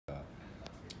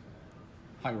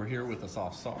Hi, we're here with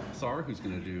Asaf Sar, who's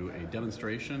going to do a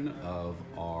demonstration of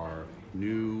our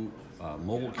new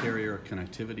mobile carrier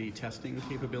connectivity testing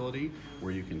capability,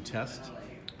 where you can test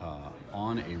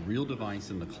on a real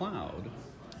device in the cloud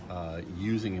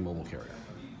using a mobile carrier.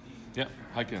 Yeah,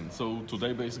 hi Ken. So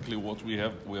today basically what we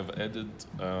have added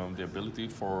the ability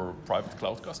for private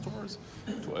cloud customers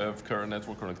to have carrier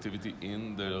network connectivity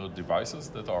in their devices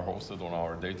that are hosted on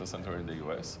our data center in the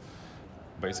US.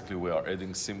 Basically we are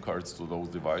adding SIM cards to those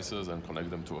devices and connect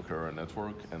them to a carrier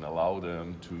network and allow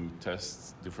them to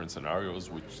test different scenarios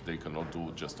which they cannot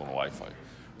do just on Wi-Fi.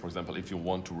 For example, if you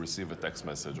want to receive a text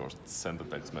message or send a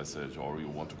text message, or you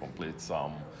want to complete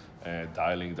some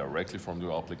dialing directly from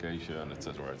your application,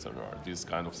 etc., these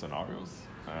kind of scenarios,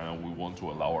 we want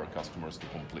to allow our customers to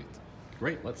complete.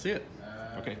 Great, let's see it.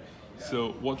 Okay,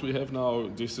 so what we have now,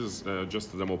 this is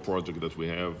just a demo project that we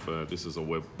have. This is a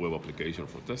web application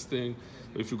for testing.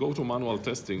 If you go to manual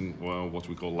testing, well, what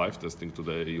we call live testing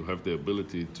today, you have the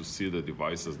ability to see the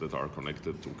devices that are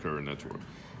connected to carrier network.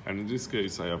 And in this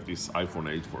case, I have this iPhone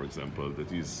 8, for example,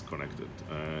 that is connected.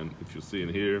 And if you see in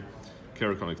here,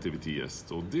 carrier connectivity, yes.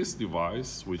 So this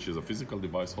device, which is a physical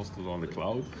device hosted on the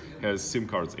cloud, has SIM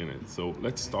cards in it. So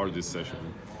let's start this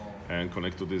session and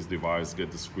connect to this device,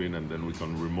 get the screen, and then we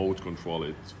can remote control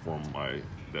it from my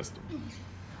desktop.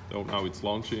 So now it's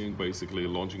launching, basically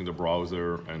launching the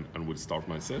browser, and we'll start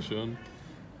my session.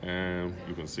 And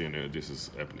you can see in here, this is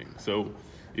happening. So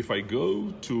if I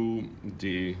go to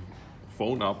the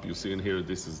phone app, you see in here,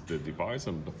 this is the device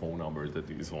and the phone number that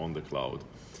is on the cloud.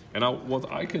 And now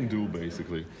what I can do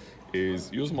basically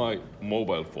is use my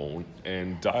mobile phone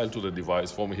and dial to the device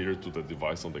from here to the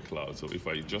device on the cloud. So if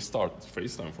I just start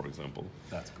FaceTime, for example.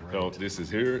 That's great. So this is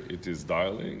here, it is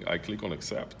dialing, I click on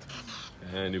accept.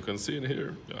 And you can see in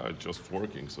here, it's just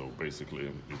working. So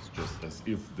basically, it's just as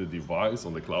if the device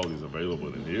on the cloud is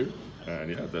available in here.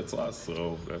 And yeah, that's us.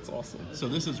 So that's awesome. So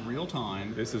this is real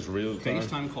time. This is real time.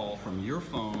 FaceTime call from your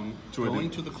phone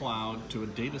going to the cloud, to a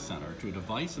data center, to a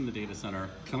device in the data center,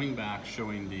 coming back,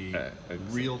 showing the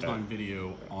real time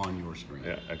video on your screen.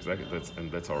 Yeah, exactly.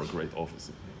 That's our great office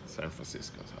in San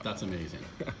Francisco. That's amazing.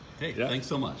 Hey, yeah. Thanks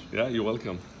so much. Yeah, you're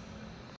welcome.